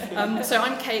So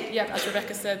I'm Kate, as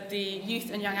Rebecca said, the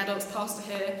youth and young adults pastor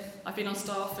here. I've been on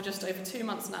staff for just over 2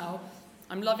 months now.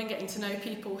 I'm loving getting to know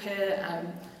people here,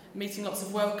 meeting lots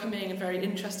of welcoming and very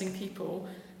interesting people.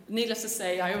 Needless to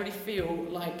say, I already feel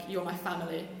like you're my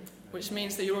family, which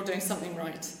means that you're all doing something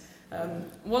right.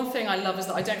 One thing I love is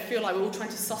that I don't feel like we're all trying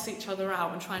to suss each other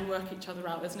out and try and work each other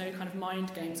out. There's no kind of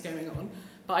mind games going on.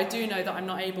 But I do know that I'm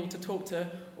not able to talk to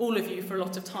all of you for a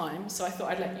lot of time, so I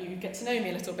thought I'd let you get to know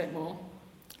me a little bit more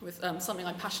with something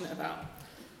I'm passionate about.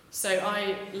 So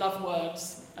I love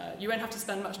words. You won't have to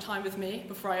spend much time with me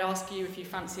before I ask you if you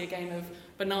fancy a game of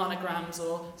bananagrams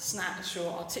or Snatch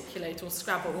or Articulate or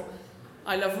Scrabble.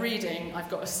 I love reading. I've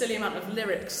got a silly amount of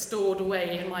lyrics stored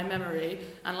away in my memory,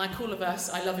 and like all of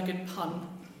us, I love a good pun.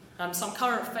 Some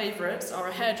current favourites are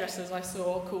a hairdresser's I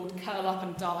saw called Curl Up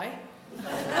and Die.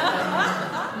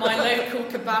 My local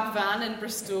kebab van in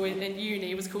Bristol in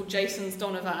uni was called Jason's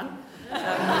Donovan.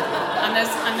 And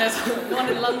there's one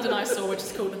in London I saw which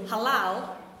is called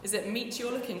Halal. Is it meat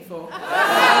you're looking for?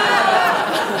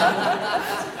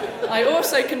 I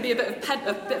also can be a bit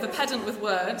of a pedant with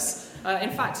words.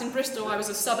 In fact, in Bristol, I was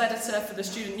a sub-editor for the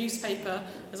student newspaper,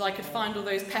 as I could find all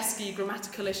those pesky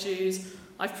grammatical issues.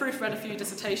 I've proofread a few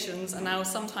dissertations, and now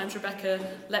sometimes Rebecca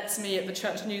lets me at the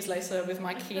church newsletter with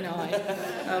my keen eye.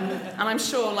 And I'm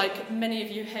sure, like many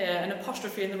of you here, an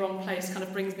apostrophe in the wrong place kind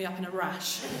of brings me up in a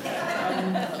rash.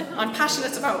 I'm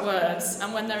passionate about words,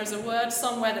 and when there is a word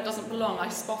somewhere that doesn't belong, I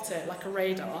spot it like a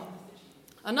radar.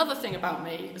 Another thing about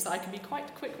me is that I can be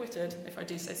quite quick-witted, if I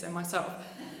do say so myself.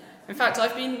 In fact,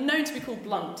 I've been known to be called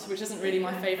blunt, which isn't really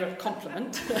my favourite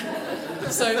compliment.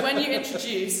 So when you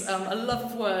introduce a love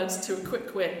of words to a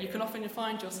quick wit, you can often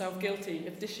find yourself guilty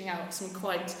of dishing out some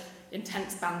quite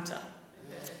intense banter.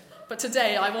 But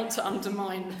today I want to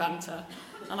undermine the banter,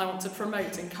 and I want to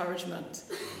promote encouragement.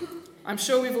 I'm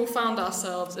sure we've all found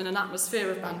ourselves in an atmosphere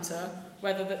of banter,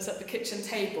 whether that's at the kitchen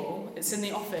table, it's in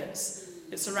the office,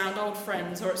 it's around old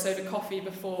friends, or it's over coffee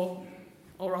before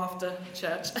or after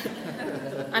church.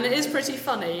 And it is pretty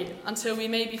funny until we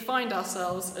maybe find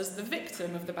ourselves as the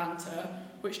victim of the banter,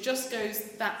 which just goes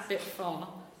that bit far.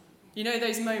 You know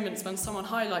those moments when someone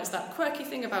highlights that quirky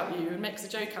thing about you and makes a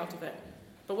joke out of it,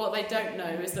 but what they don't know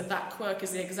is that that quirk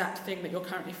is the exact thing that you're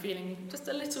currently feeling just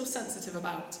a little sensitive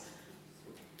about.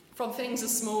 From things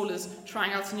as small as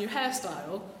trying out a new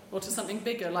hairstyle, or to something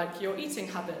bigger like your eating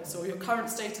habits or your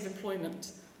current state of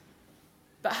employment.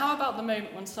 But how about the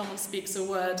moment when someone speaks a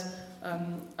word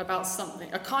about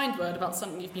something, a kind word about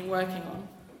something you've been working on,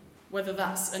 whether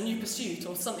that's a new pursuit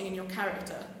or something in your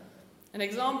character? An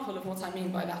example of what I mean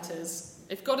by that is,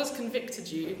 if God has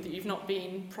convicted you that you've not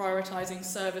been prioritising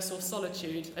service or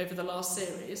solitude over the last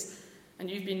series, and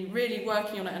you've been really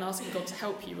working on it and asking God to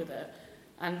help you with it,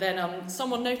 and then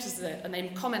someone notices it and they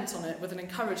comment on it with an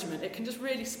encouragement, it can just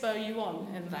really spur you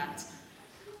on in that.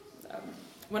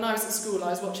 When I was at school, I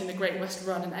was watching the Great West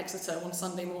Run in Exeter one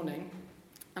Sunday morning,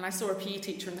 and I saw a PE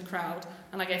teacher in the crowd,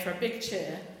 and I gave her a big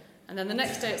cheer. And then the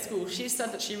next day at school, she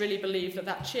said that she really believed that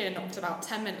that cheer knocked about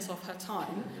 10 minutes off her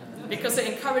time, because it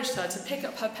encouraged her to pick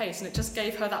up her pace, and it just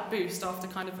gave her that boost after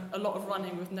kind of a lot of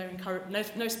running with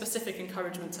no specific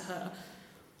encouragement to her.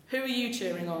 Who are you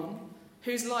cheering on?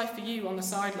 Whose life are you on the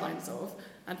sidelines of?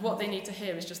 And what they need to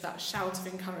hear is just that shout of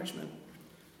encouragement.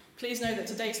 Please know that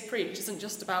today's preach isn't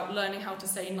just about learning how to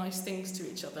say nice things to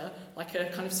each other, like a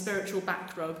kind of spiritual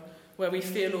back rub where we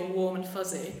feel all warm and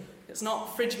fuzzy. It's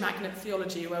not fridge magnet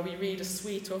theology where we read a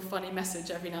sweet or funny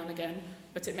message every now and again,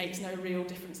 but it makes no real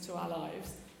difference to our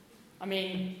lives. I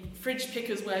mean, fridge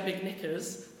pickers wear big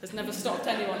knickers has never stopped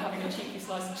anyone having a cheeky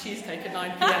slice of cheesecake at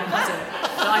 9 p.m, has it?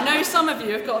 But I know some of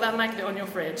you have got that magnet on your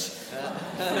fridge.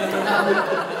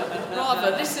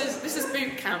 Rather, this is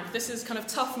boot camp. This is kind of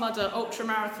Tough Mudder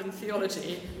ultramarathon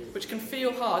theology, which can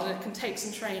feel hard and it can take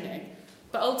some training.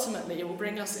 But ultimately, it will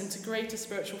bring us into greater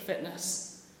spiritual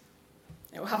fitness.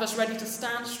 It will have us ready to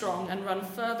stand strong and run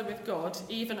further with God,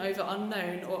 even over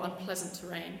unknown or unpleasant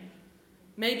terrain.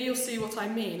 Maybe you'll see what I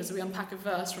mean as we unpack a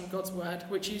verse from God's word,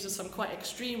 which uses some quite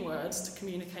extreme words to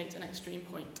communicate an extreme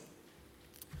point.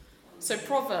 So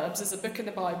Proverbs is a book in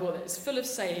the Bible that is full of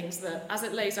sayings that, as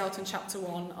it lays out in chapter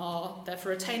 1, are there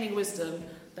for attaining wisdom,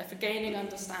 they're for gaining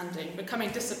understanding, becoming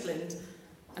disciplined,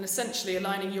 and essentially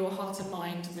aligning your heart and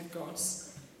mind with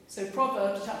God's. So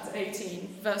Proverbs chapter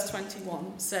 18, verse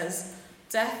 21 says,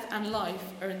 "Death and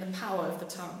life are in the power of the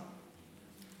tongue."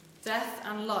 Death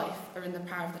and life are in the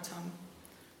power of the tongue.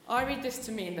 I read this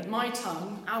to mean that my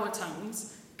tongue, our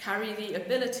tongues, carry the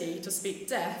ability to speak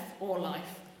death or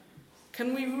life.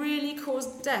 Can we really cause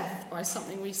death by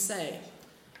something we say?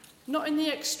 Not in the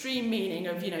extreme meaning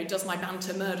of, does my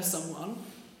banter murder someone?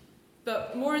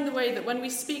 but more in the way that when we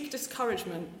speak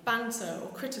discouragement, banter, or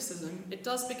criticism, it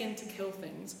does begin to kill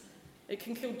things. It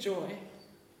can kill joy.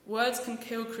 Words can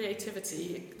kill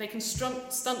creativity. They can stunt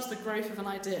the growth of an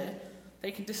idea.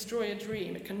 They can destroy a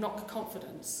dream. It can knock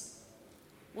confidence.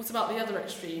 What about the other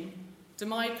extreme? Do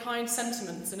my kind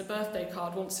sentiments in a birthday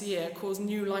card once a year cause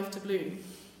new life to bloom?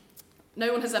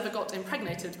 No one has ever got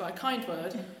impregnated by a kind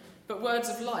word, but words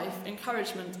of life,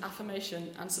 encouragement, affirmation,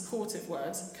 and supportive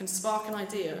words can spark an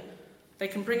idea. They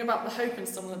can bring about the hope in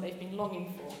someone that they've been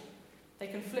longing for. They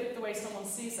can flip the way someone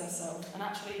sees themselves and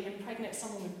actually impregnate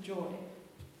someone with joy.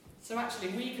 So actually,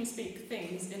 we can speak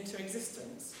things into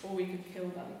existence, or we can kill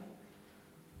them.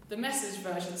 The Message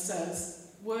version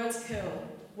says, words kill,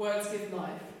 words give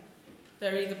life.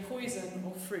 They're either poison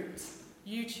or fruit.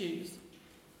 You choose.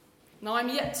 Now, I'm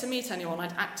yet to meet anyone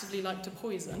I'd actively like to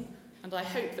poison, and I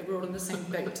hope that we're all in the same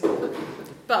boat.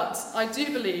 But I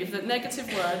do believe that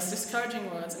negative words, discouraging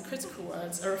words, and critical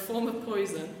words are a form of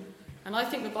poison, and I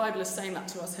think the Bible is saying that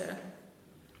to us here.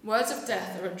 Words of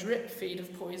death are a drip feed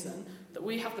of poison that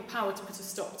we have the power to put a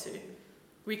stop to.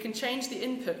 We can change the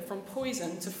input from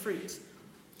poison to fruit.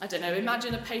 I don't know,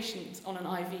 imagine a patient on an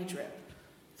IV drip.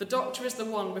 The doctor is the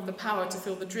one with the power to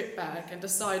fill the drip bag and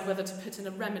decide whether to put in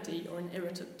a remedy or an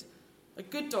irritant. A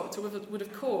good doctor would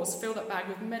of course fill that bag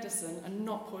with medicine and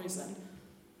not poison.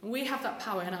 And we have that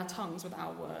power in our tongues with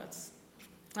our words.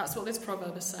 That's what this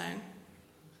proverb is saying.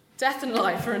 Death and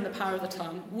life are in the power of the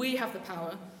tongue. We have the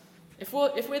power. If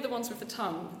we're the ones with the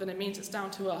tongue, then it means it's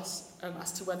down to us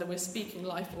as to whether we're speaking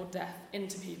life or death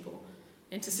into people,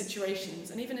 into situations,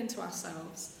 and even into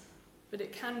ourselves. But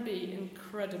it can be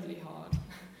incredibly hard.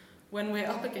 When we're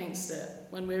up against it,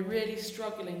 when we're really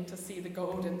struggling to see the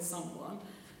gold in someone,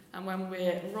 and when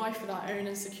we're rife with our own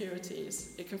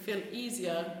insecurities, it can feel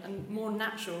easier and more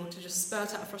natural to just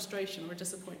spurt out frustration or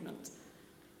disappointment.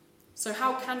 So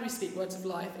how can we speak words of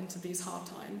life into these hard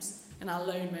times, in our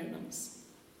low moments?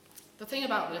 The thing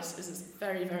about this is it's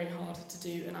very, very hard to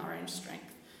do in our own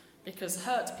strength, because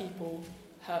hurt people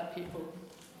hurt people.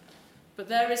 But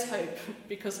there is hope,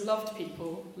 because loved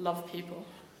people love people.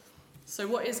 So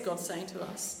what is God saying to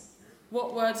us?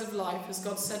 What words of life has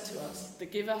God said to us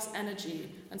that give us energy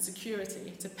and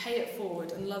security to pay it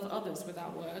forward and love others with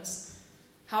our words?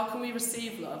 How can we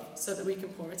receive love so that we can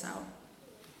pour it out?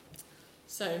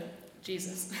 So,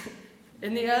 Jesus.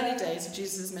 In the early days of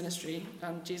Jesus' ministry,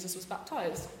 Jesus was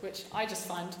baptised, which I just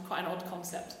find quite an odd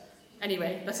concept.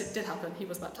 Anyway, but it did happen. He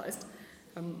was baptised.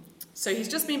 So he's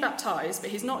just been baptised,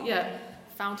 but he's not yet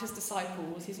found his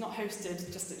disciples. He's not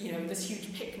hosted just, this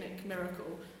huge picnic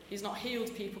miracle. He's not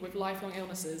healed people with lifelong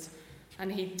illnesses,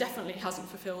 and he definitely hasn't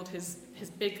fulfilled his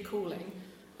big calling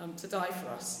to die for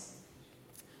us.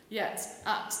 Yet,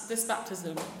 at this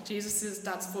baptism, Jesus'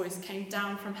 dad's voice came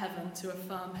down from heaven to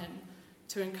affirm him,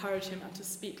 to encourage him, and to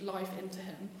speak life into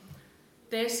him.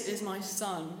 This is my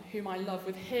son, whom I love.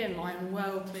 With him I am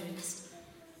well pleased.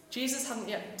 Jesus hadn't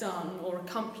yet done or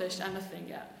accomplished anything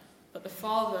yet, but the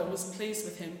Father was pleased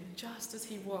with him just as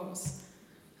he was.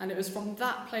 And it was from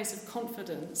that place of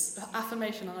confidence,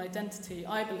 affirmation and identity,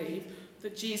 I believe,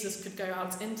 that Jesus could go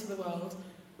out into the world.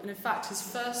 And in fact, his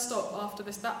first stop after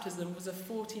this baptism was a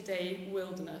 40-day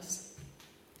wilderness.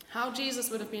 How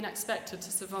Jesus would have been expected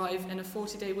to survive in a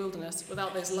 40-day wilderness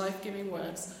without those life-giving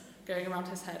words going around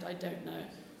his head, I don't know.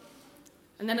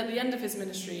 And then at the end of his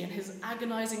ministry, in his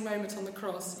agonizing moment on the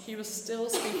cross, he was still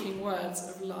speaking words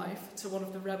of life to one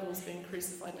of the rebels being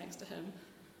crucified next to him.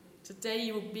 Today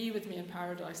you will be with me in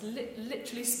paradise.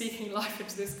 Literally speaking life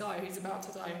into this guy who's about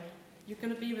to die. You're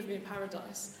going to be with me in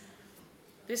paradise.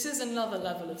 This is another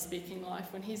level of speaking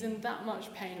life, when he's in that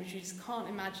much pain, which you just can't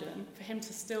imagine, for him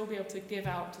to still be able to give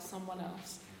out to someone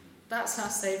else. That's our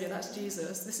Saviour, that's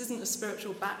Jesus. This isn't a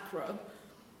spiritual back rub.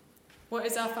 What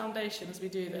is our foundation as we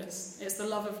do this? It's the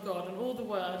love of God, and all the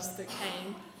words that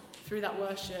came through that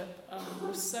worship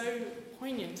were so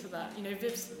poignant to that.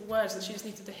 Viv's words that she just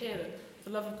needed to hear, that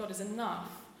the love of God is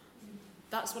enough.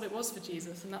 That's what it was for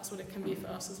Jesus, and that's what it can be for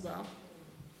us as well.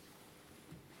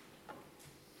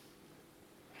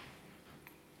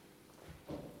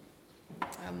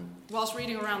 Whilst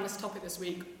reading around this topic this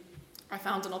week, I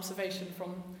found an observation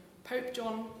from Pope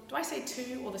John. Do I say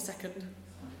II or the second?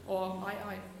 Or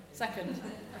I? Second.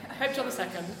 Pope John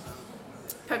II.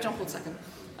 Pope John Paul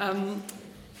II.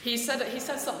 He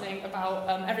said something about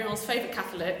everyone's favourite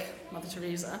Catholic, Mother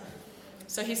Teresa.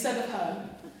 So he said of her,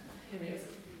 here he is,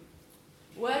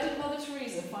 where did Mother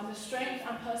Teresa find the strength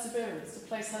and perseverance to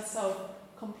place herself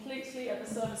completely at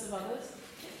the service of others?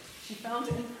 She found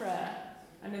it in prayer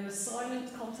and in the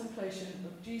silent contemplation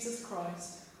of Jesus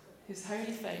Christ, his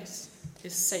holy face,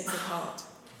 his sacred heart.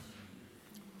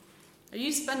 Are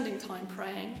you spending time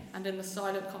praying and in the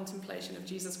silent contemplation of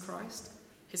Jesus Christ,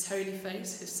 his holy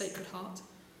face, his sacred heart?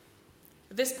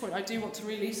 At this point, I do want to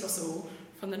release us all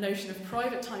from the notion of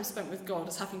private time spent with God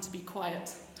as having to be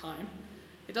quiet time.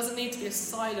 It doesn't need to be a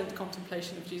silent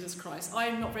contemplation of Jesus Christ.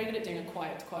 I'm not very good at doing a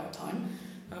quiet time.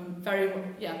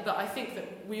 But I think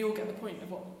that we all get the point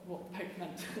of what Pope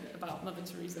meant about Mother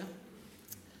Teresa.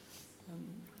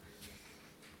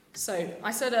 So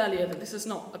I said earlier that this is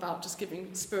not about just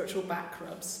giving spiritual back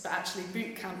rubs, but actually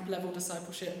boot camp level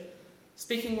discipleship,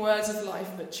 speaking words of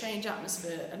life that change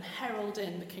atmosphere and herald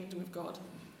in the kingdom of God.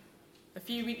 A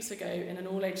few weeks ago in an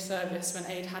all-age service when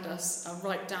Aid had us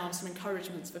write down some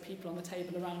encouragements for people on the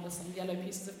table around us on yellow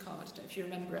pieces of card, I don't know if you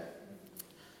remember it.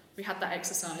 We had that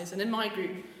exercise, and in my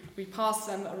group we passed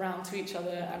them around to each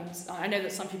other, and I know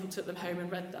that some people took them home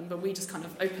and read them, but we just kind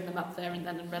of opened them up there and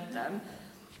then and read them.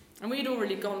 And we'd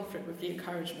already gone for it with the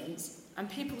encouragements, and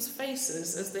people's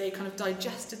faces as they kind of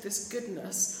digested this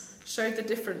goodness showed the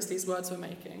difference these words were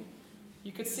making.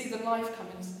 You could see the life come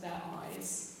into their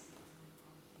eyes.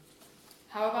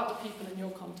 How about the people in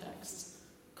your context?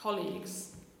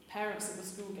 Colleagues, parents at the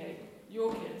school gate,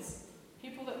 your kids,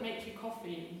 people that make you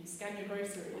coffee and scan your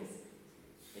groceries.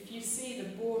 If you see the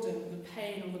boredom, the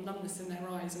pain or the numbness in their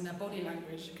eyes and their body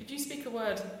language, could you speak a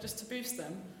word just to boost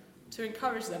them, to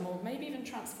encourage them, or maybe even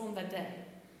transform their day?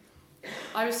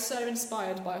 I was so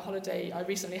inspired by a holiday I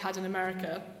recently had in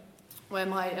America, where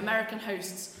my American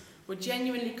hosts were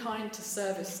genuinely kind to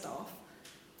service staff.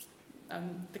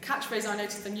 The catchphrase I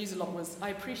noticed them use a lot was, "I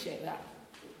appreciate that."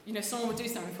 You know, someone would do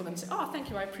something for them and say, "Oh, thank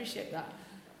you, I appreciate that."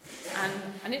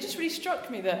 And it just really struck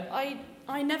me that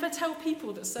I never tell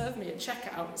people that serve me at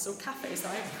checkouts or cafes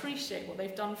that I appreciate what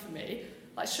they've done for me.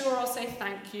 Like, sure, I'll say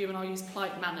thank you and I'll use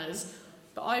polite manners,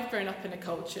 but I've grown up in a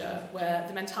culture where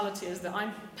the mentality is that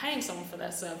I'm paying someone for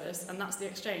their service and that's the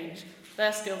exchange.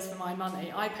 Their skills for my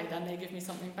money, I pay them, they give me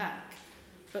something back.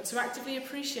 But to actively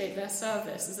appreciate their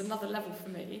service is another level for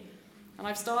me. And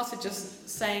I've started just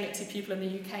saying it to people in the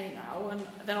UK now, and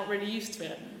they're not really used to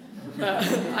it. But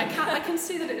I can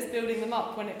see that it's building them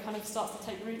up when it kind of starts to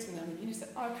take root in them. You say,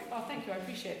 oh, thank you, I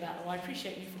appreciate that, or I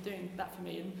appreciate you for doing that for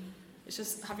me. And it's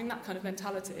just having that kind of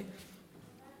mentality.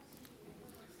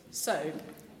 So,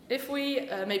 if we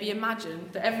maybe imagine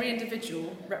that every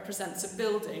individual represents a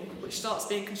building which starts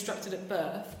being constructed at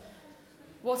birth,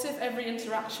 what if every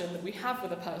interaction that we have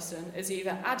with a person is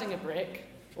either adding a brick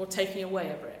or taking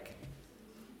away a brick?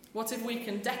 What if we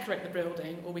can decorate the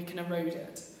building or we can erode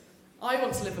it? I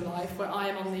want to live a life where I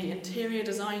am on the interior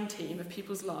design team of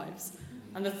people's lives,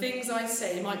 and the things I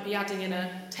say might be adding in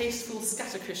a tasteful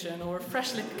scatter cushion or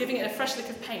giving it a fresh lick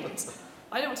of paint.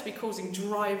 I don't want to be causing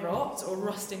dry rot or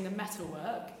rusting the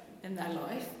metalwork in their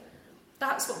life.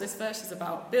 That's what this verse is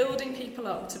about, building people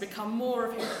up to become more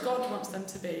of who God wants them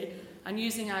to be, and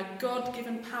using our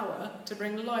God-given power to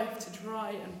bring life to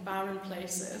dry and barren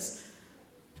places.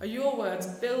 Are your words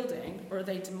building or are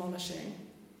they demolishing?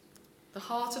 The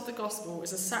heart of the gospel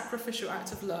is a sacrificial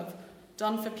act of love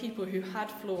done for people who had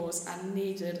flaws and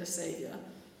needed a saviour.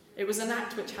 It was an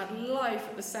act which had life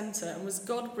at the centre and was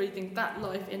God breathing that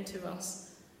life into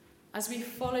us. As we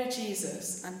follow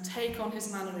Jesus and take on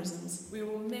his mannerisms, we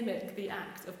will mimic the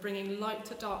act of bringing light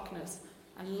to darkness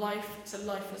and life to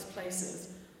lifeless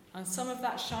places. And some of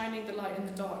that shining the light in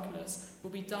the darkness will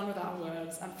be done with our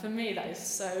words. And for me, that is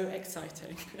so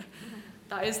exciting.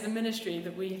 That is the ministry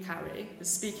that we carry, the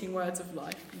speaking words of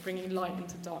life, and bringing light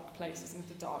into dark places,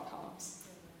 into dark hearts.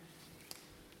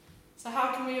 So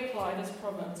how can we apply this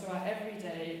proverb to our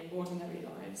everyday, ordinary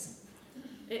lives?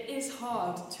 It is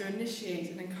hard to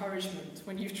initiate an encouragement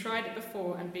when you've tried it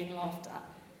before and been laughed at.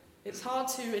 It's hard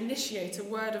to initiate a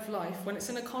word of life when it's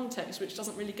in a context which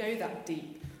doesn't really go that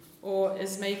deep, or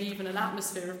is maybe even an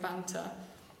atmosphere of banter.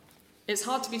 It's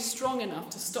hard to be strong enough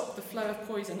to stop the flow of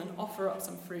poison and offer up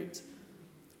some fruit.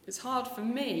 It's hard for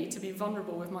me to be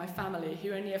vulnerable with my family,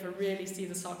 who only ever really see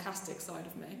the sarcastic side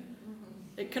of me.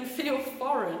 It can feel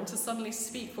foreign to suddenly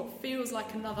speak what feels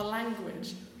like another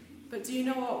language. But do you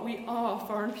know what? We are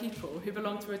foreign people who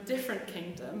belong to a different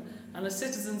kingdom, and as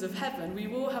citizens of heaven, we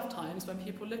will have times when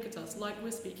people look at us like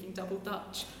we're speaking double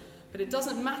Dutch. But it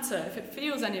doesn't matter if it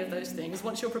feels any of those things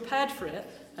once you're prepared for it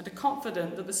and are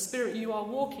confident that the spirit you are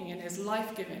walking in is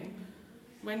life-giving.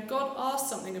 When God asks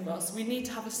something of us, we need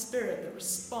to have a spirit that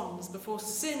responds before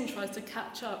sin tries to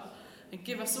catch up and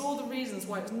give us all the reasons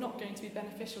why it's not going to be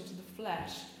beneficial to the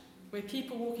flesh. We're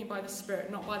people walking by the spirit,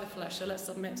 not by the flesh, so let's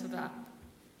submit to that.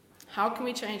 How can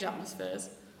we change atmospheres?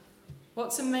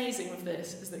 What's amazing with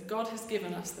this is that God has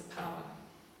given us the power.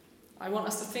 I want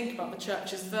us to think about the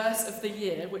church's verse of the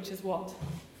year, which is what?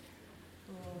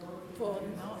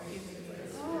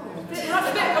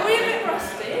 Are we a bit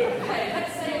rusty? Okay,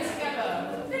 let's say it together.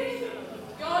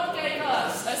 God gave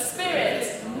us a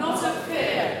spirit, not of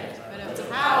fear, but of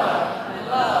power and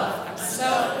love and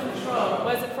self-control.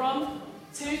 Where's it from?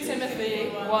 2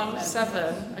 Timothy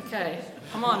 1:7. Okay,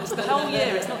 come on, it's the whole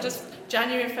year. It's not just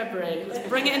January and February. Let's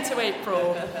bring it into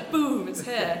April. Boom, it's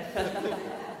here.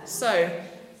 So,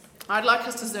 I'd like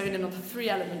us to zone in on the 3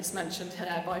 elements mentioned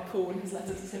here by Paul in his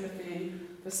letter to Timothy: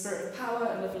 the spirit of power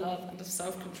and of love and of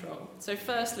self-control. So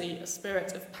firstly, a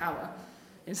spirit of power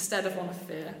instead of one of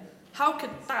fear. How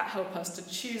could that help us to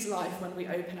choose life when we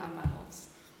open our mouths?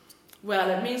 Well,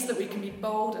 it means that we can be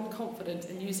bold and confident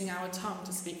in using our tongue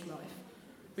to speak life.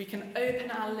 We can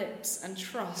open our lips and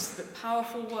trust that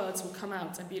powerful words will come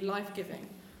out and be life-giving.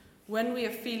 When we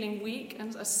are feeling weak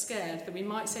and are scared that we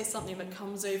might say something that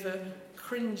comes over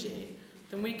cringy,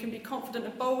 then we can be confident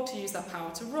and bold to use that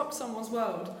power to rock someone's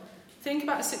world. Think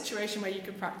about a situation where you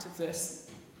could practice this.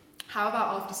 How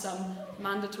about after some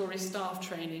mandatory staff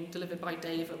training delivered by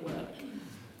Dave at work?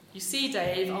 You see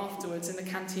Dave afterwards in the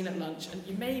canteen at lunch, and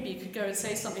you maybe could go and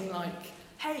say something like,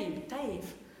 "Hey,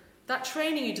 Dave, that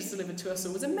training you just delivered to us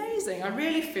all was amazing. I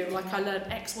really feel like I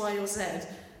learned X, Y, or Z,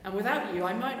 and without you,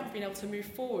 I might not have been able to move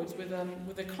forward with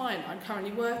a client I'm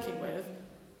currently working with."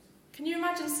 Can you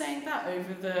imagine saying that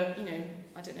over the,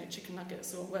 I don't know, chicken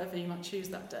nuggets or whatever you might choose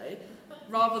that day,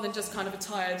 rather than just kind of a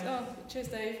tired, "Oh, cheers,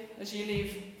 Dave," as you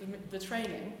leave the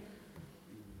training?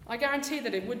 I guarantee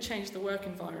that it would change the work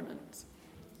environment.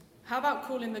 How about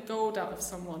calling the gold out of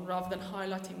someone rather than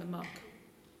highlighting the muck?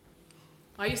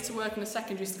 I used to work in a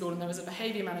secondary school, and there was a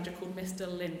behaviour manager called Mr.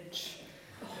 Lynch.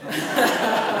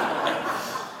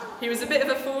 He was a bit of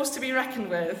a force to be reckoned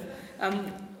with.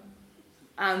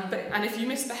 And if you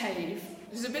misbehave,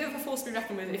 there's a bit of a force to be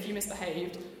reckoned with if you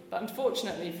misbehaved, but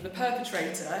unfortunately for the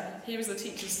perpetrator, he was the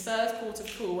teacher's third port of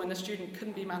call when the student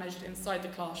couldn't be managed inside the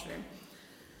classroom.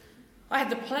 I had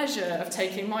the pleasure of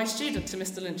taking my student to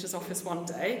Mr. Lynch's office one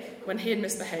day when he had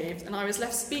misbehaved, and I was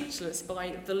left speechless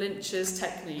by the Lynch's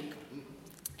technique.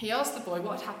 He asked the boy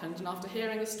what had happened, and after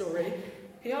hearing the story,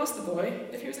 he asked the boy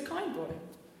if he was a kind boy,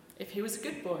 if he was a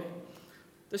good boy.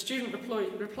 The student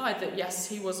replied that yes,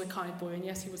 he was a kind boy, and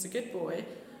yes, he was a good boy.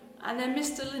 And then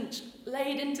Mr. Lynch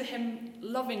laid into him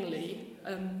lovingly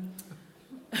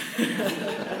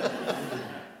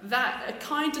that a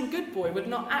kind and good boy would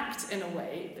not act in a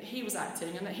way that he was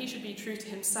acting, and that he should be true to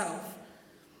himself.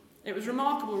 It was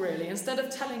remarkable, really. Instead of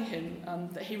telling him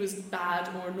that he was bad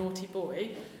or a naughty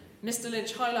boy, Mr.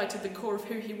 Lynch highlighted the core of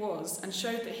who he was and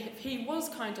showed that if he was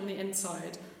kind on the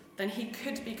inside, then he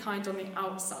could be kind on the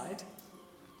outside.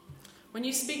 When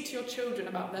you speak to your children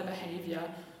about their behaviour,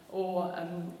 or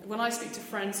when I speak to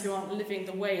friends who aren't living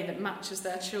the way that matches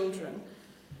their children,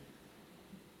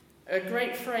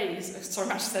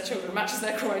 matches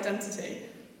their core identity,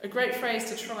 a great phrase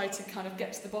to try to kind of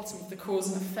get to the bottom of the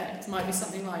cause and effect might be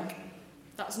something like,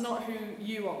 "That's not who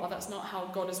you are, that's not how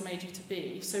God has made you to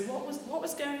be. So what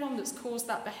was going on that's caused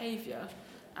that behaviour?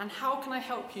 And how can I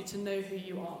help you to know who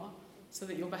you are so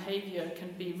that your behaviour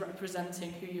can be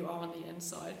representing who you are on the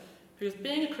inside?" Because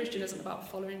being a Christian isn't about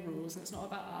following rules, and it's not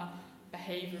about our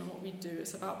behaviour and what we do,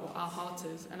 it's about what our heart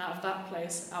is, and out of that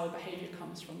place, our behaviour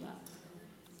comes from that.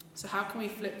 So how can we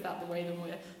flip that the way that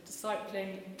we're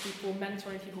discipling people,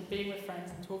 mentoring people, being with friends,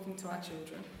 and talking to our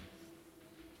children?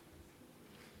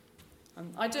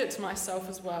 I do it to myself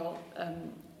as well,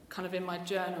 kind of in my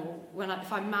journal,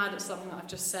 if I'm mad at something that I've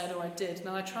just said or I did,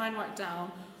 then I try and write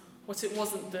down what it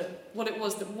was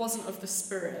that wasn't of the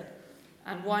Spirit,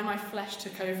 and why my flesh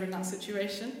took over in that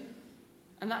situation.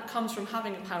 And that comes from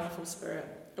having a powerful spirit.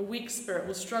 A weak spirit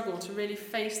will struggle to really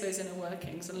face those inner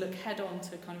workings and look head on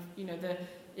to kind of, the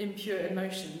impure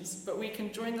emotions. But we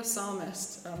can join the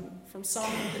psalmist from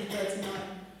Psalm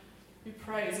 139, who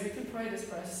prays, and we can pray this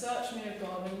prayer: "Search me, O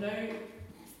God, and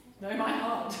know my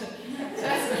heart.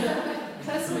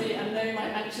 Test me and know my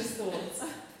anxious thoughts.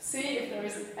 See if there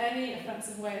is any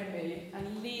offensive way in me,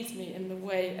 and lead me in the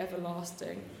way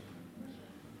everlasting."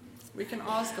 We can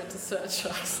ask God to search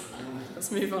us.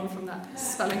 Let's move on from that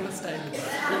spelling mistake.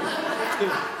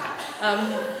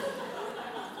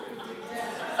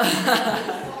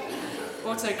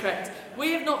 Autocorrect.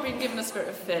 We have not been given a spirit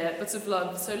of fear, but of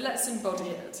love, so let's embody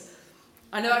it.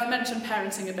 I know I've mentioned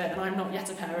parenting a bit, and I'm not yet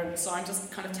a parent, so I'm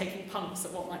just kind of taking punts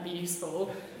at what might be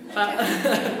useful.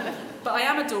 But I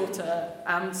am a daughter,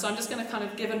 so I'm just going to kind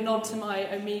of give a nod to my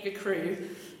Omega crew,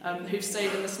 who've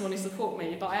stayed in this morning to support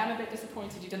me. But I am a bit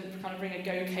disappointed you didn't kind of bring a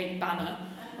Go Kate banner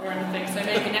or anything, so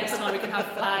maybe next time we can have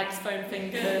flags, foam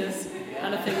fingers,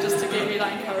 anything just to give you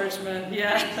that encouragement.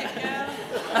 Yeah.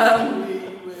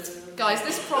 Guys,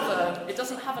 this proverb, it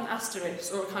doesn't have an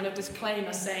asterisk or a kind of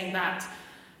disclaimer saying that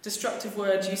destructive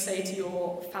words you say to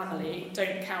your family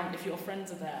don't count if your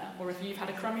friends are there or if you've had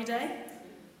a crummy day.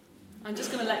 I'm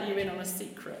just going to let you in on a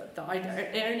secret that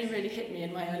it only really hit me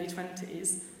in my early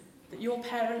 20s, that your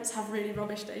parents have really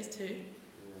rubbish days too.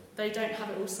 They don't have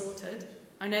it all sorted.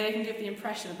 I know they can give the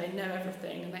impression that they know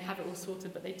everything and they have it all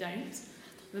sorted, but they don't.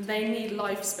 And they need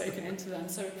life spoken into them,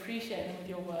 so appreciate them with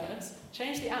your words.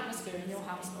 Change the atmosphere in your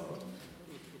household.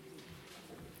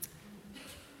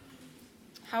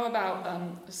 How about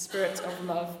a spirit of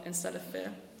love instead of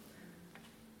fear?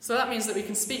 So that means that we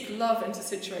can speak love into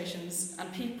situations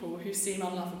and people who seem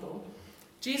unlovable.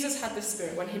 Jesus had this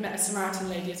spirit when he met a Samaritan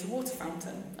lady at a water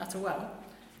fountain, at a well.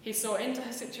 He saw into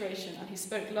her situation and he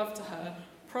spoke love to her,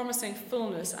 promising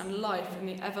fullness and life in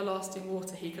the everlasting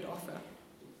water he could offer.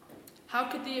 How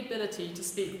could the ability to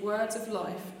speak words of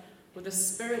life with a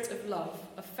spirit of love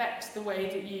affect the way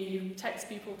that you text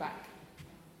people back,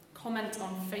 comment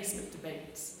on Facebook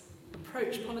debates,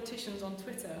 approach politicians on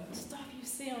Twitter, the stuff you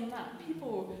see on that?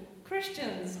 People,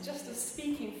 Christians, just as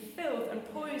speaking filth and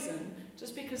poison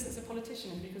just because it's a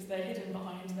politician and because they're hidden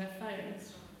behind their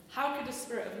phones. How could a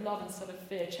spirit of love instead of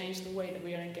fear change the way that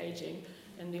we are engaging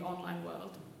in the online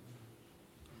world?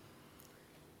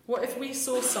 What if we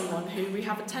saw someone who we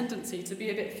have a tendency to be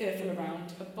a bit fearful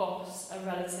around, a boss, a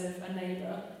relative, a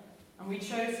neighbour, and we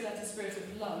chose to let a spirit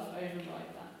of love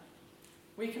override that?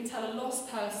 We can tell a lost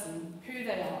person who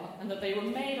they are and that they were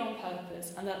made on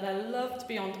purpose and that they're loved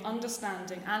beyond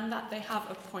understanding and that they have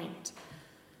a point.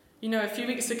 You know, a few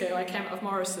weeks ago I came out of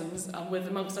Morrison's with,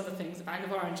 amongst other things, a bag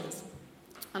of oranges.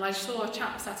 And I saw a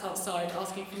chap sat outside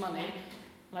asking for money,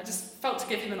 and I just felt to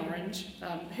give him an orange.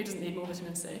 Who doesn't need more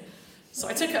vitamin C? So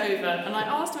I took it over, and I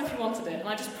asked him if he wanted it, and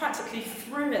I just practically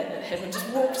threw it at him and just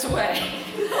walked away.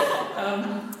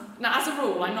 Now, as a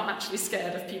rule, I'm not actually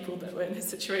scared of people that were in his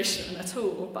situation at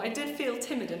all, but I did feel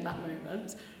timid in that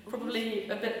moment, probably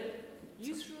a bit...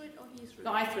 You threw it or he threw it?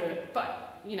 No, I threw it,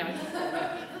 but, you know,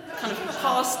 kind of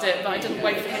passed it, but I didn't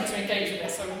wait for him to engage with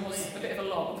it, so it was a bit of a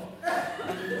lob.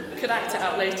 Could act it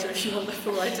out later if you want the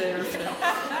full idea of it.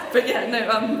 But yeah,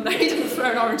 no, he didn't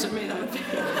throw an orange at me. That would be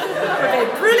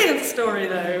a brilliant story,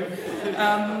 though.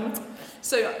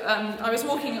 I was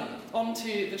walking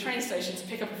onto the train station to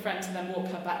pick up a friend and then walk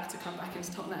her back to come back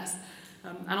into Totnes.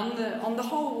 And on the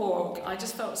whole walk, I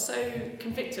just felt so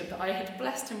convicted that I had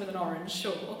blessed him with an orange,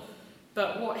 sure,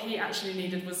 but what he actually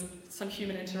needed was some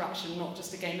human interaction, not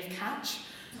just a game of catch.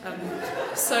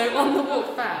 So on the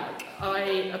walk back,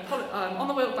 I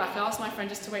asked my friend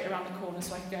just to wait around the corner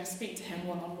so I could go and speak to him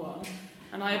one-on-one.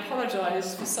 And I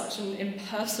apologised for such an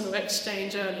impersonal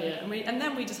exchange earlier. And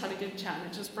then we just had a good chat,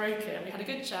 and it just broke it. We had a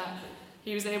good chat.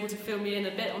 He was able to fill me in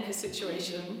a bit on his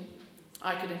situation.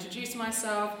 I could introduce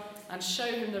myself and show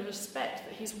him the respect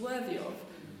that he's worthy of.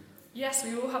 Yes,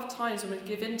 we all have times when we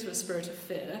give in to a spirit of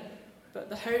fear, but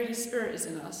the Holy Spirit is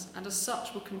in us, and as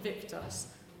such will convict us.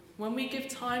 When we give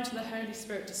time to the Holy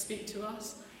Spirit to speak to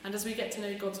us, and as we get to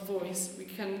know God's voice, we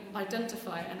can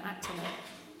identify and act on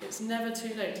it. It's never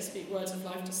too late to speak words of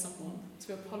life to someone,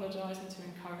 to apologise and to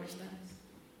encourage them.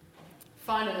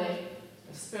 Finally,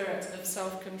 a spirit of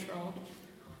self-control.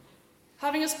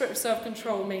 Having a spirit of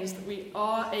self-control means that we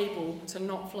are able to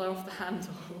not fly off the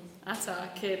handle at our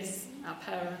kids, our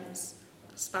parents,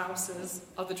 spouses,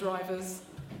 other drivers,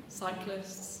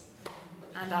 cyclists,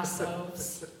 and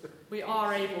ourselves. We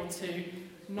are able to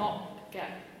not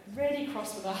get really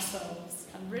cross with ourselves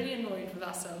and really annoyed with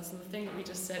ourselves and the thing that we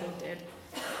just said or did.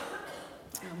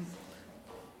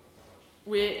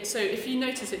 So if you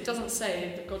notice, it doesn't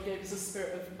say that God gave us a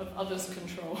spirit of others'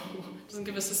 control. It doesn't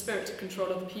give us a spirit to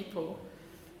control other people.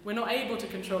 We're not able to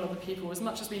control other people as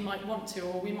much as we might want to,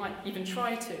 or we might even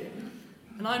try to.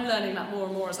 And I'm learning that more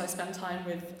and more as I spend time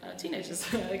with teenagers.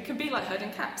 It can be like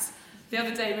herding cats. The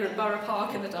other day we were at Borough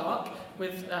Park in the dark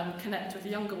with Connect with the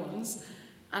younger ones,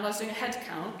 and I was doing a head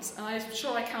count, and I'm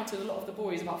sure I counted a lot of the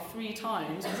boys about 3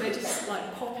 times because they're just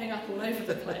like popping up all over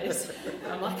the place.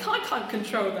 And I'm like, I can't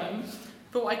control them,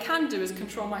 but what I can do is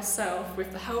control myself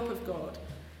with the help of God,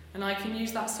 and I can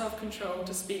use that self-control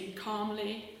to speak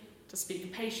calmly, to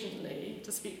speak patiently,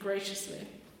 to speak graciously.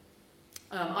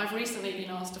 I've recently been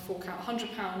asked to fork out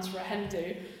 £100 for a hen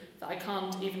do that I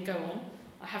can't even go on.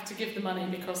 I have to give the money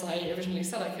because I originally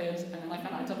said I could, and then I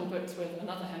found out I double booked with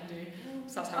another hen do.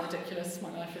 So that's how ridiculous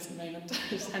my life is at the moment.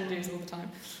 Just hen do's all the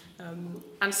time.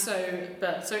 So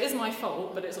it is my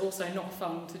fault, but it's also not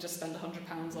fun to just spend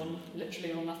 £100 on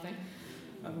literally or nothing.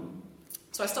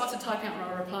 So I started typing out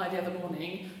my reply the other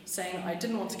morning saying I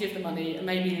didn't want to give the money, and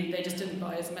maybe they just didn't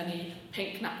buy as many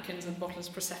pink napkins and bottles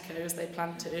of Prosecco as they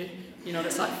planned to. You know what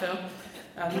it's like, Phil?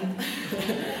 Um,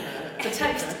 the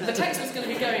text was going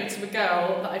to be going to a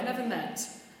girl that I'd never met,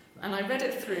 and I read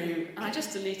it through, and I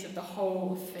just deleted the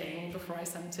whole thing before I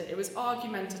sent it. It was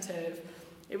argumentative.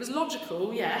 It was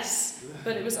logical, yes,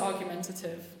 but it was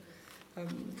argumentative.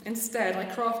 Instead, I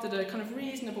crafted a kind of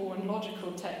reasonable and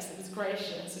logical text that was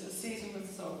gracious. It was seasoned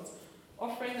with salt,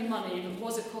 offering the money, but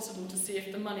was it possible to see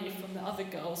if the money from the other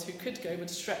girls who could go would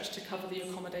stretch to cover the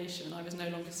accommodation I was no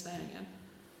longer staying in?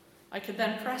 I could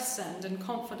then press send in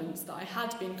confidence that I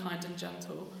had been kind and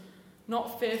gentle,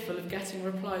 not fearful of getting a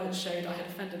reply that showed I had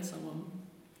offended someone.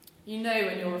 You know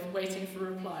when you're waiting for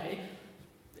a reply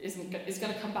is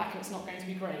going to come back and it's not going to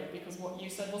be great because what you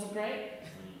said wasn't great.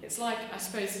 It's like, I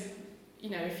suppose,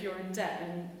 if you're in debt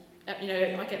and,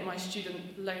 I get my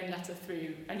student loan letter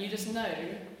through and you just know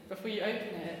before you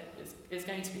open it, it's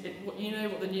going to be, you know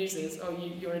what the news is,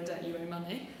 you're in debt, you owe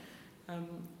money.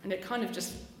 And it kind of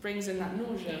just brings in that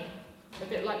nausea, a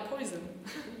bit like poison,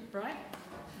 right?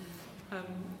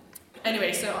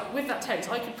 Anyway, so with that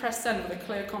text, I could press send with a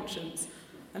clear conscience.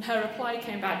 And her reply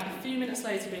came back a few minutes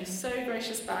later, being so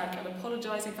gracious back and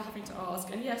apologising for having to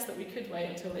ask, and yes, that we could wait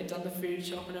until they'd done the food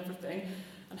shop and everything,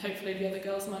 and hopefully the other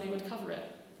girl's money would cover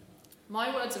it.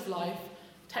 My words of life,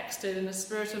 texted in a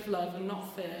spirit of love and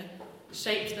not fear,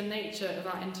 shaped the nature of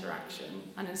our interaction,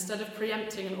 and instead of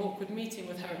preempting an awkward meeting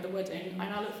with her at the wedding, I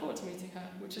now look forward to meeting her,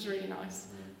 which is really nice,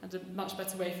 and a much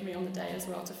better way for me on the day as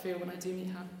well to feel when I do meet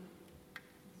her.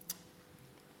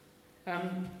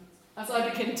 As I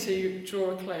begin to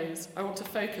draw a close, I want to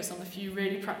focus on a few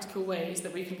really practical ways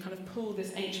that we can kind of pull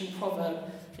this ancient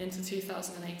proverb into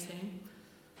 2018.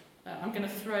 I'm going to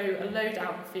throw a load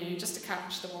out for you just to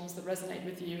catch the ones that resonate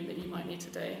with you and that you might need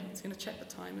today. I'm just going to check the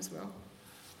time as well.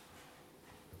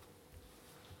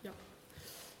 Yeah.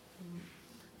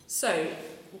 So,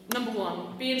 number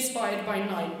 1, be inspired by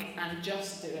Nike and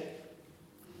just do it.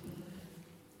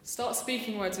 Start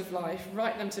speaking words of life,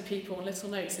 write them to people on little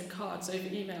notes and cards over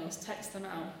emails, text them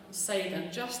out, say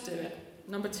them, just do it.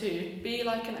 Number 2, be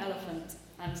like an elephant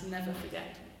and never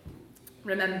forget.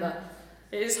 Remember,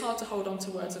 it is hard to hold on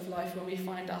to words of life when we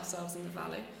find ourselves in the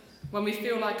valley, when we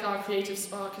feel like our creative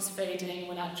spark is fading,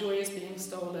 when our joy is being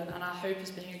stolen and our hope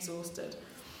is being exhausted.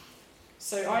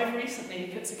 So I've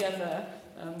recently put together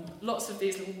lots of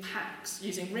these little packs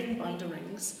using ring binder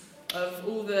rings of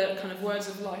all the kind of words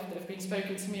of life that have been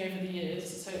spoken to me over the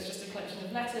years. So it's just a collection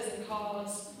of letters and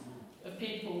cards of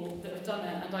people that have done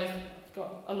it, and I've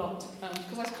got a lot,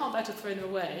 because I can't bear to throw them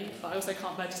away, but I also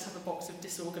can't bear to just have a box of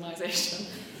disorganisation.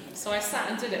 So I sat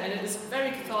and did it, and it was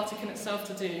very cathartic in itself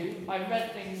to do. I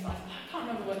read things, I can't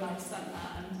remember when I sent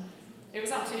that, and it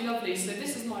was absolutely lovely. So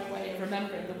this is my way of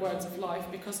remembering the words of life,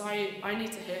 because I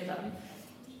need to hear them.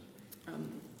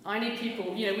 I need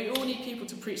people, we all need people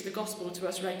to preach the gospel to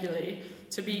us regularly,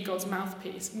 to be God's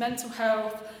mouthpiece. Mental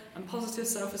health and positive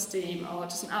self-esteem are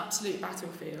just an absolute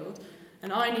battlefield,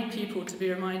 and I need people to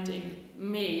be reminding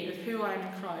me of who I am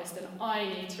in Christ, and I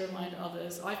need to remind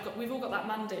others. We've all got that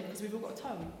mandate because we've all got a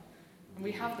tongue, and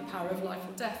we have the power of life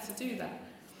or death to do that.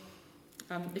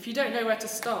 If you don't know where to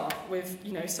start with,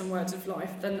 some words of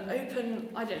life, then open,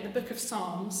 the book of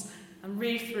Psalms and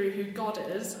read through who God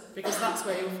is, because that's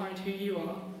where you'll find who you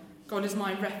are. God is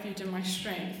my refuge and my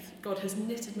strength. God has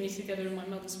knitted me together in my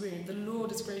mother's womb. The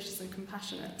Lord is gracious and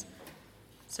compassionate.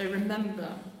 So remember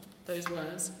those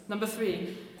words. Number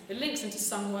 3, it links into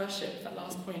sung worship, that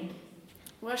last point.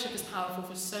 Worship is powerful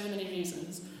for so many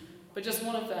reasons, but just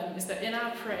one of them is that in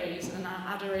our praise and our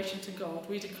adoration to God,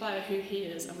 we declare who He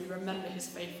is and we remember His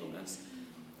faithfulness.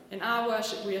 In our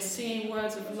worship, we are singing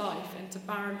words of life into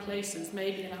barren places,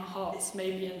 maybe in our hearts,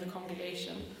 maybe in the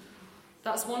congregation.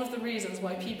 That's one of the reasons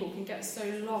why people can get so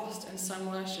lost in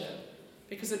sung worship,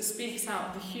 because it speaks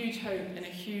out the huge hope in a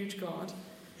huge God,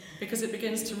 because it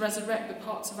begins to resurrect the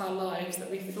parts of our lives that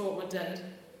we thought were dead.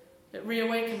 It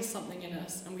reawakens something in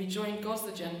us, and we join God's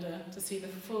agenda to see the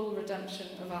full redemption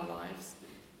of our lives.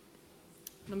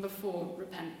 Number 4,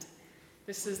 repent.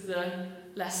 This is the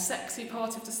less sexy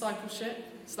part of discipleship.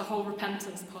 It's the whole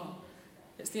repentance part.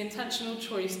 It's the intentional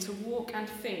choice to walk and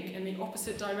think in the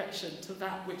opposite direction to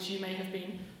that which you may have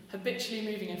been habitually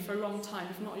moving in for a long time,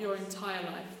 if not your entire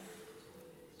life.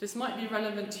 This might be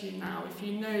relevant to you now if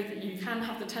you know that you can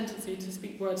have the tendency to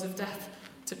speak words of death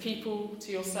to people,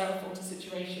 to yourself, or to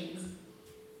situations.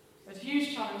 A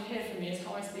huge challenge here for me is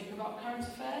how I speak about current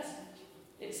affairs.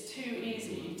 It's too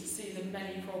easy to see the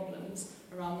many problems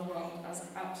around the world as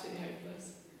absolutely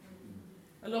hopeless.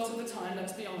 A lot of the time,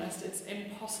 let's be honest, it's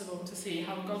impossible to see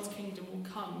how God's kingdom will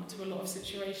come to a lot of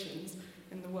situations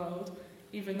in the world,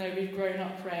 even though we've grown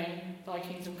up praying, Thy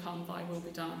kingdom come, Thy will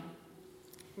be done.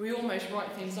 We almost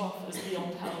write things off as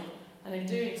beyond help, and in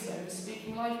doing so,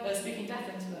 speaking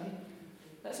death into them.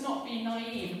 Let's not be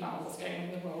naive about what's going on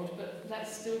in the world, but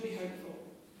let's still be hopeful.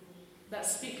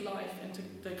 Let's speak life into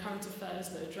the current affairs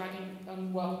that are dragging the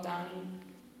world down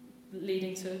and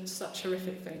leading to such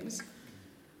horrific things.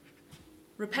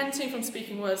 Repenting from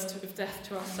speaking words of death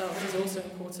to ourselves is also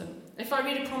important. If I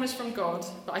read a promise from God,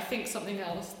 but I think something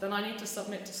else, then I need to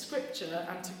submit to Scripture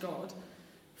and to God.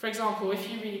 For example, if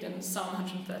you read in Psalm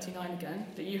 139 again,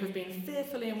 that you have been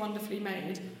fearfully and wonderfully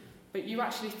made, but you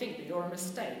actually think that you're a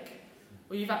mistake,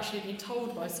 or you've actually been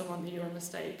told by someone that you're a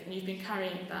mistake, and you've been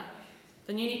carrying that,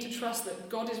 then you need to trust that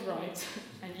God is right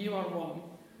and you are wrong.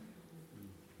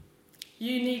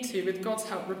 You need to, with God's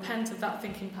help, repent of that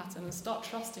thinking pattern and start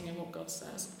trusting in what God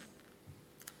says.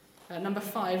 Number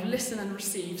 5, listen and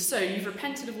receive. So you've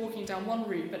repented of walking down one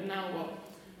route, but now what?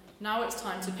 Now it's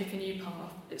time to pick a new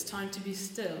path. It's time to be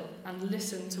still and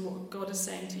listen to what God is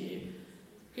saying to you.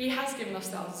 He has given us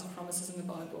thousands of promises in the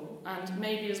Bible, and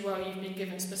maybe as well you've been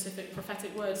given specific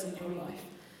prophetic words in your life.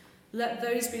 Let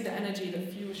those be the energy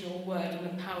that fuels your word and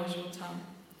empowers your tongue.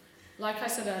 Like I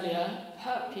said earlier,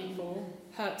 hurt people,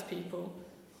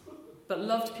 but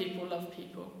loved people love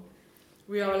people.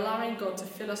 We are allowing God to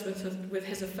fill us with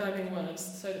his affirming words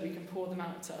so that we can pour them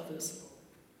out to others.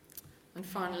 And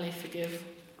finally, forgive.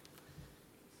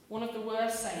 One of the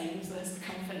worst sayings that has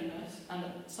become famous, and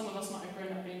that some of us might have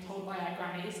grown up being told by our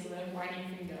grannies with a wagging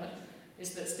finger,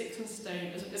 is that it's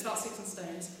about sticks and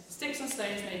stones. Sticks and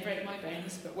stones may break my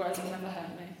bones, but words will never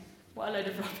hurt me. What a load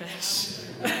of rubbish.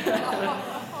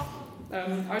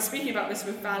 I was speaking about this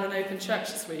with Val in Open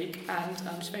Church this week, and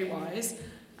she's very wise,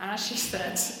 and as she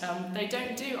said, they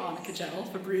don't do arnica gel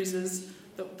for bruises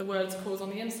that the words cause on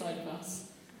the inside of us.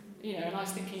 You know, and I was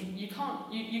thinking, you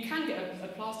can get a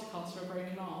plaster cast for a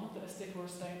broken arm that a stick or a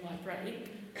stone might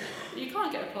break, but you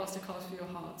can't get a plaster cast for your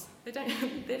heart. They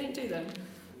don't do them.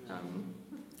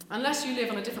 Unless you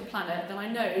live on a different planet, then I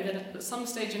know that at some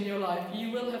stage in your life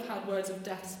you will have had words of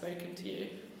death spoken to you.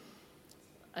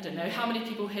 I don't know, how many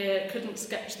people here couldn't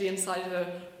sketch the inside of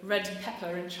a red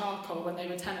pepper in charcoal when they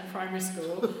were 10 at primary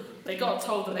school? They got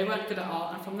told that they weren't good at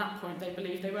art, and from that point they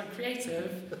believed they weren't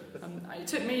creative. It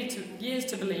took me years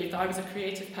to believe that I was a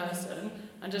creative person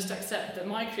and just accept that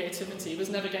my creativity was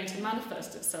never going to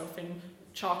manifest itself in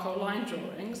charcoal line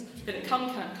drawings, but it can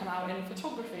come out in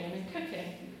photography and in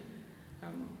cooking.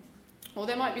 Or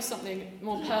there might be something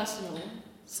more personal,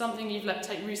 something you've let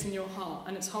take root in your heart,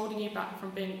 and it's holding you back from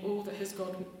being all that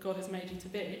God has made you to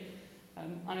be.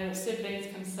 I know that siblings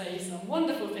can say some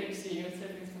wonderful things to you, and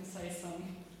siblings can say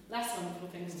some less wonderful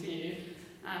things to you.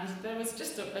 And there was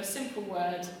just a simple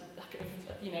word,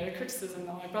 a criticism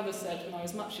that my brother said when I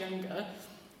was much younger,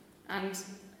 and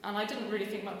I didn't really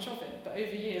think much of it. But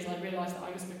over years, I realised that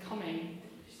I was becoming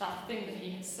that thing that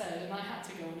he had said, and I had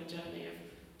to go on a journey of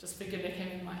just forgiving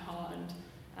him in my heart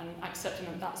and accepting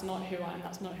that that's not who I am,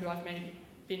 that's not who I've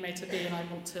been made to be, and I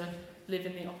want to live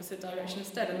in the opposite direction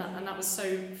instead. And that was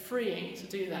so freeing to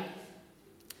do that.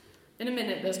 In a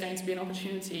minute, there's going to be an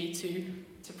opportunity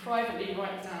to privately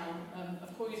write down a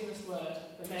poisonous word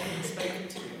that may have been spoken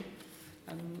to you,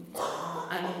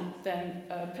 and then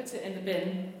put it in the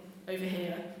bin over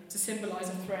here to symbolise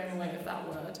a throwing away of that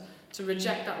word, to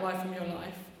reject that word from your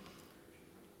life.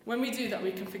 When we do that,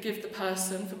 we can forgive the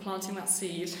person for planting that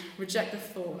seed, reject the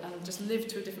thought, and just live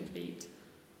to a different beat.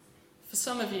 For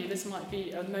some of you, this might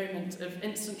be a moment of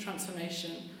instant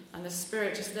transformation, and the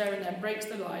Spirit just there and then breaks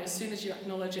the lie as soon as you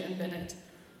acknowledge it and bin it.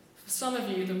 For some of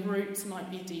you, the roots might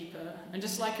be deeper, and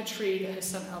just like a tree that has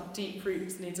sent out deep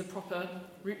roots needs a proper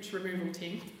root removal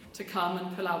team to come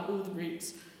and pull out all the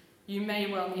roots, you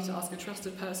may well need to ask a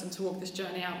trusted person to walk this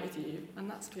journey out with you, and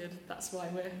that's good. That's why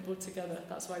we're all together.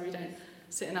 That's why we don't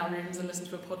sit in our rooms and listen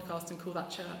to a podcast and call that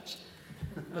church.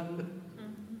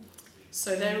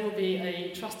 So there will be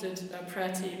a trusted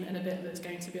prayer team in a bit that's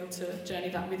going to be able to journey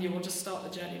that with you, or just start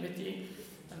the journey with you.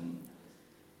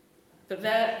 But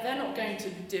they're not going to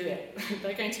do it.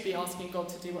 They're going to be asking God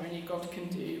to do what only God can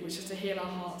do, which is to heal our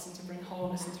hearts and to bring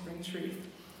wholeness and to bring truth.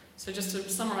 So just to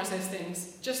summarise those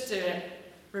things, just do it.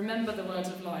 Remember the words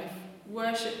of life.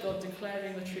 Worship God,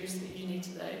 declaring the truths that you need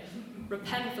today.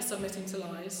 Repent for submitting to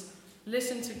lies.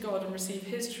 Listen to God and receive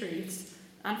his truths,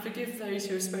 and forgive those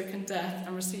who have spoken death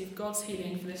and receive God's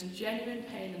healing for this genuine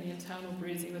pain and the internal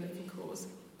bruising that it can cause.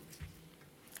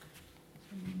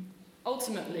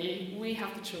 Ultimately, we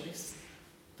have the choice.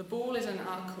 The ball is in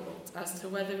our court as to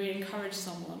whether we encourage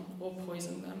someone or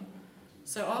poison them.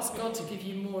 So ask God to give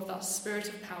you more of that spirit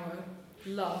of power,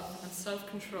 love and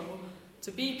self-control,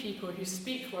 to be people who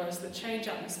speak words that change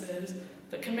atmospheres,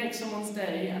 that can make someone's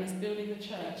day and is building the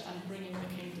church and bringing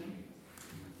the kingdom.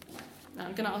 Now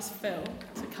I'm going to ask Phil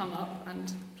to come up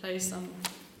and play some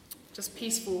just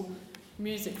peaceful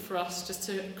music for us, just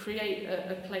to create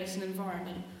a place, an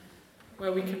environment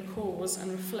where we can pause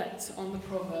and reflect on the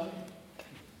proverb.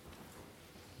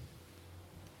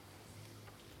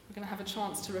 We're going to have a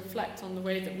chance to reflect on the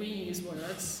way that we use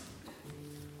words,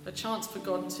 a chance for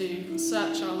God to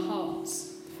search our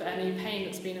hearts for any pain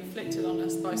that's been inflicted on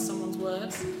us by someone's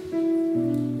words.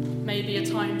 Maybe a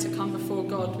time to come before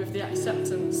God with the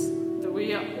acceptance that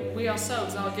we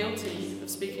ourselves are guilty of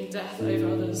speaking death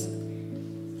over others.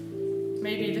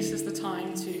 Maybe this is the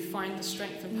time to find the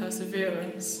strength and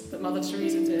perseverance that Mother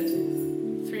Teresa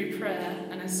did through prayer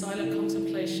and in silent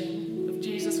contemplation